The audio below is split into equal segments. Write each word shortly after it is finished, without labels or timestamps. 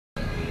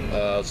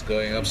I was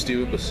going up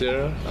Steve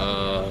Bhasera.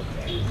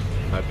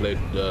 I played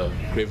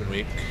Craven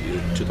Week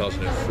in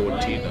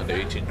 2014, under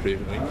 18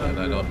 Craven Week, and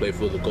I now play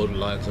for the Golden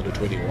Lions under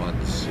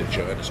 21s in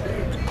Johannesburg.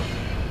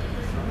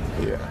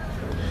 Yeah.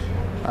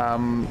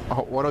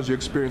 What was your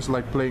experience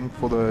like playing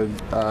for the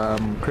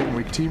Craven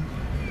Week team?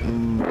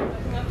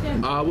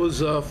 I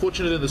was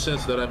fortunate in the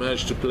sense that I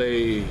managed to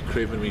play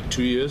Craven Week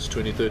 2 years,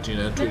 2013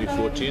 and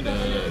 2014.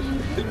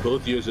 In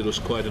both years it was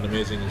quite an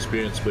amazing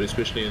experience, but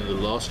especially in the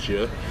last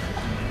year,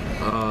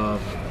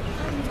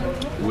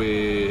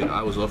 where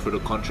I was offered a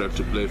contract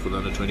to play for the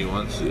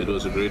under-21s. It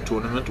was a great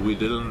tournament. We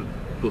didn't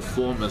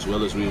perform as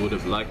well as we would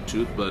have liked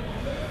to, but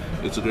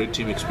it's a great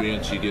team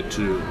experience. You get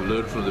to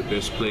learn from the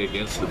best, play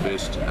against the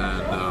best,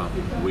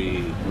 and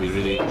we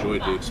really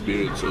enjoyed the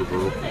experience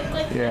overall.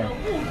 Yeah.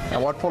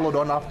 And what followed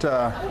on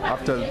after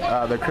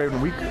the Craven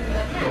Week?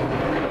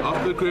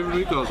 After the Craven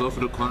Week, I was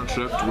offered a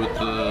contract with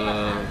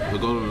the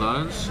Golden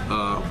Lions,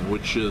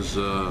 which is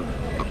a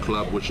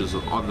club which is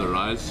on the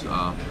rise.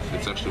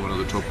 It's actually one of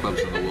the top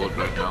clubs in the world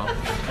right now.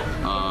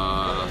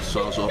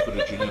 So I was offered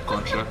a junior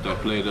contract. I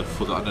played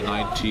for the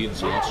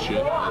under-19s last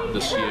year, and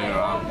this year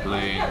I'm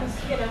playing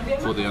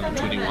for the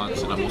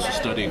under-21s, and I'm also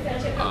studying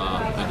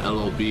an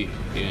LLB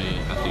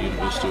at the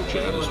University of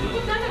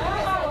Johannesburg.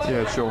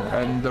 Yeah, sure.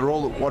 And the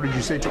role, what did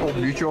you say to Old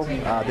Mutual,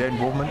 their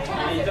involvement?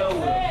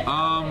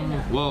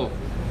 Well,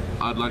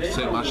 I'd like to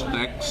say much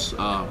thanks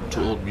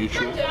to Old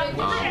Mutual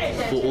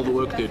for all the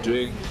work they're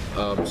doing,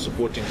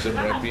 supporting Zim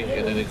Rugby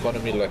in an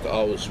economy like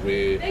ours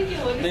where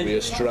we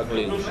are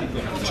struggling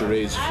to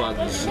raise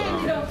funds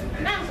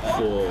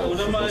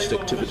for most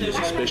activities,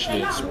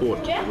 especially in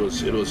sport. It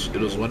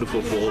was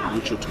wonderful for Old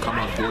Mutual to come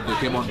on board. They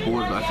came on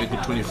board, I think, in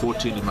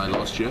 2014 in my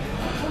last year,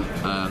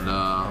 and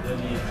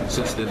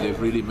since then they've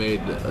really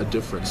made a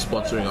difference,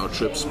 sponsoring our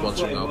trips,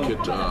 sponsoring our kit,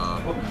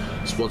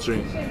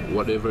 sponsoring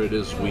whatever it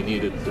is we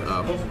needed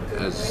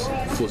as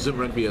for Zim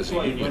Rugby as a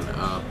union,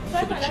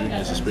 for the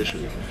juniors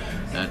especially,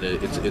 and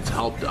it's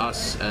helped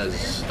us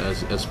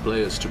as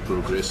players to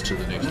progress to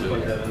the next level.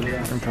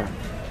 Okay.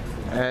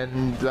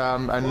 And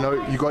I know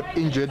you got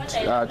injured.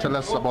 Tell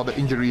us about the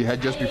injury you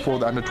had just before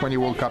the Under-20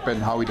 World Cup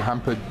and how it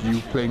hampered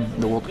you playing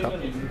the World Cup.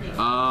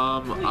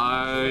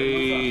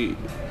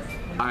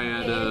 I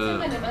had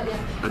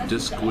a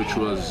disc which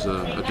was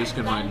a disc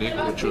in my neck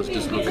which was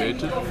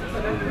dislocated,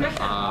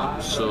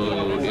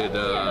 so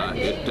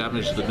it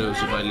damaged the nerves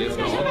in my left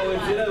arm.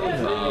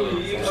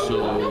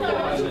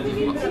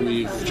 So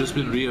we've just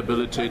been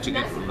rehabilitating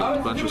it. A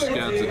bunch of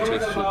scans and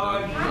tests were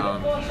done.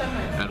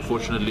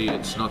 Unfortunately,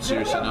 it's not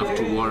serious enough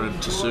to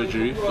warrant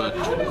surgery, but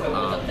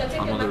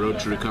I'm on the road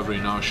to recovery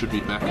now. I should be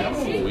back in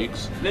 4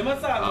 weeks.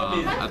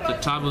 At the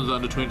time of the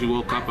Under-20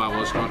 World Cup, I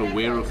was not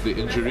aware of the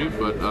injury,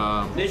 but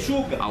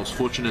I was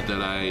fortunate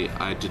that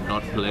I did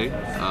not play,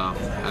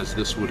 as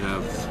this would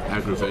have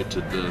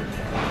aggravated the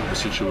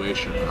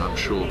situation, I'm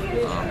sure.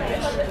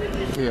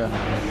 Yeah.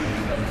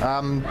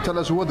 Tell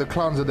us, who were the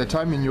clowns at the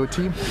time in your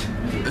team?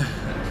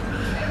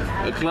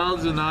 The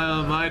clowns in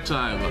my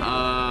time.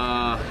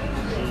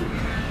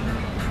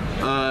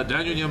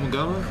 Daniel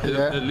Nyamugama,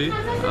 definitely.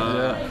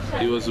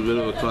 He was a bit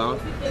of a clown.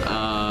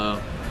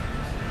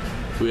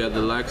 We had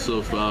the likes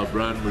of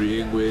Brian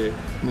Muriengwe,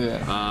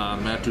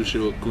 Matu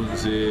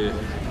Shewakunze.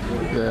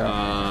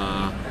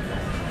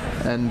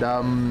 And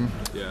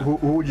who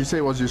would you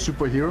say was your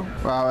superhero?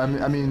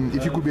 I mean,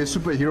 if you could be a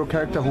superhero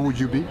character, who would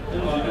you be?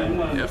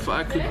 If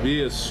I could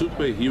be a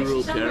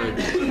superhero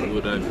character, who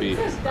would I be?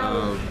 I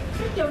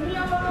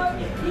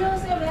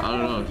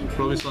don't know, it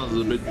probably sounds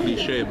a bit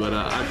cliche, but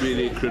I'd be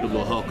the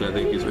Incredible Hulk. I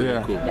think he's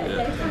pretty cool.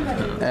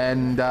 Yeah.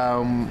 And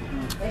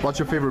what's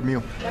your favorite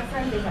meal?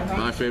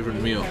 My favorite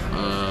meal?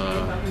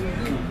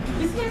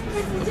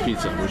 A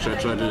pizza, which I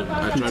try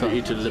to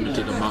eat in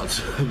limited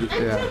amounts.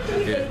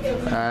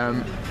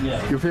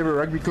 Your favorite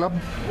rugby club?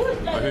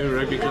 My favorite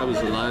rugby club is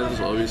the Lions,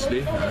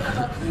 obviously.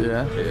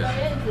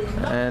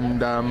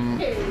 And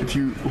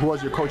who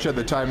was your coach at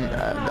the time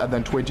at the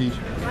under-20?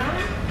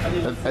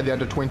 At the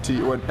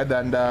under-20 or at the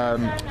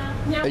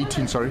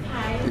under-18? Sorry,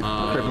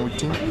 Craven Week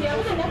team.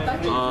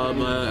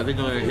 I think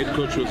my head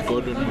coach was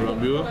Gordon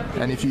Rambiwa.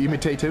 And if you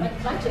imitate him?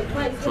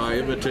 If I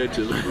imitate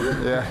him.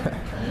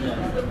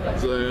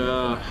 So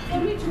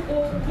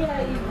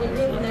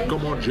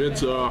come on,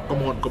 gents.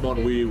 Come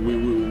on. We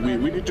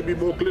need to be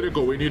more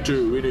clinical. We need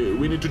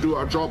to do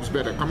our jobs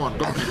better. Come on.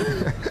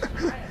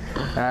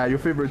 Your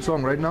favorite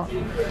song right now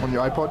on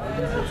your iPod?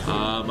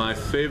 My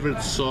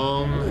favorite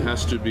song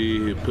has to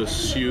be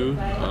 "Pursue"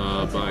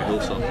 by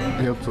Hillsong.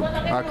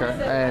 Hillsong. Okay.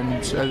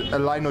 And a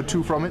line or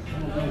two from it?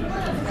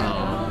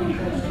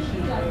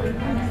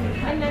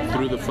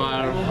 Through the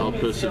fire, I'll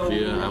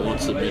persevere. I won't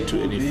submit to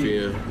any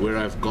fear. Where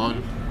I've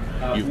gone,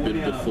 you've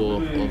been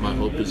before. All my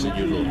hope is in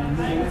you, Lord.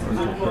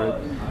 Okay, great.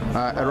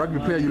 A rugby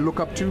player you look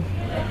up to?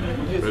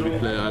 Rugby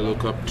player I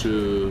look up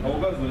to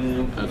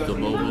at the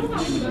moment,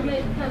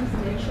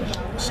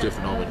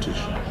 Stefan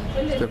Armitage.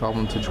 Stefan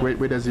Armitage.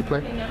 Where does he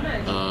play?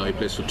 He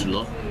plays for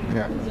Toulon.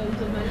 Yeah.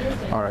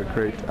 All right,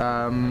 great.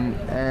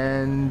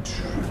 And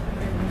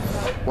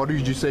what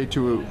would you say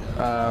to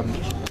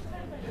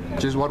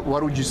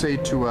what would you say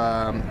to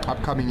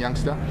upcoming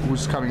youngster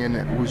who's coming in,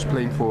 who's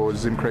playing for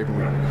Zim Craven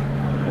Week?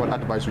 What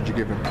advice would you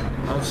give him?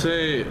 I'd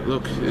say,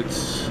 look,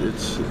 it's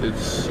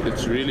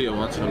really a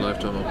once in a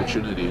lifetime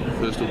opportunity.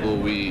 First of all,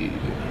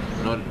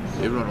 not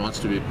everyone wants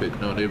to be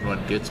picked, not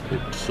everyone gets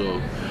picked.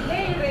 So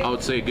I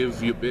would say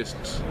give your best,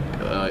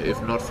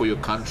 if not for your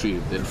country,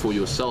 then for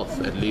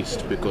yourself at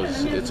least,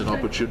 because it's an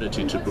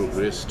opportunity to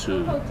progress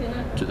to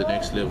the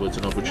next level. It's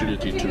an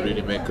opportunity to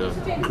really make a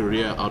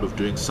career out of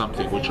doing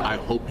something which I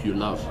hope you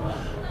love.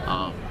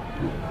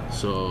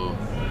 So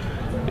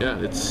yeah,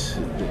 it's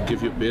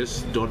give your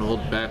best, don't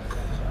hold back,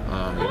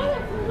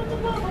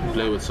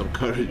 play with some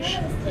courage,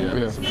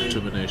 some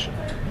determination.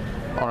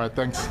 All right,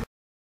 thanks.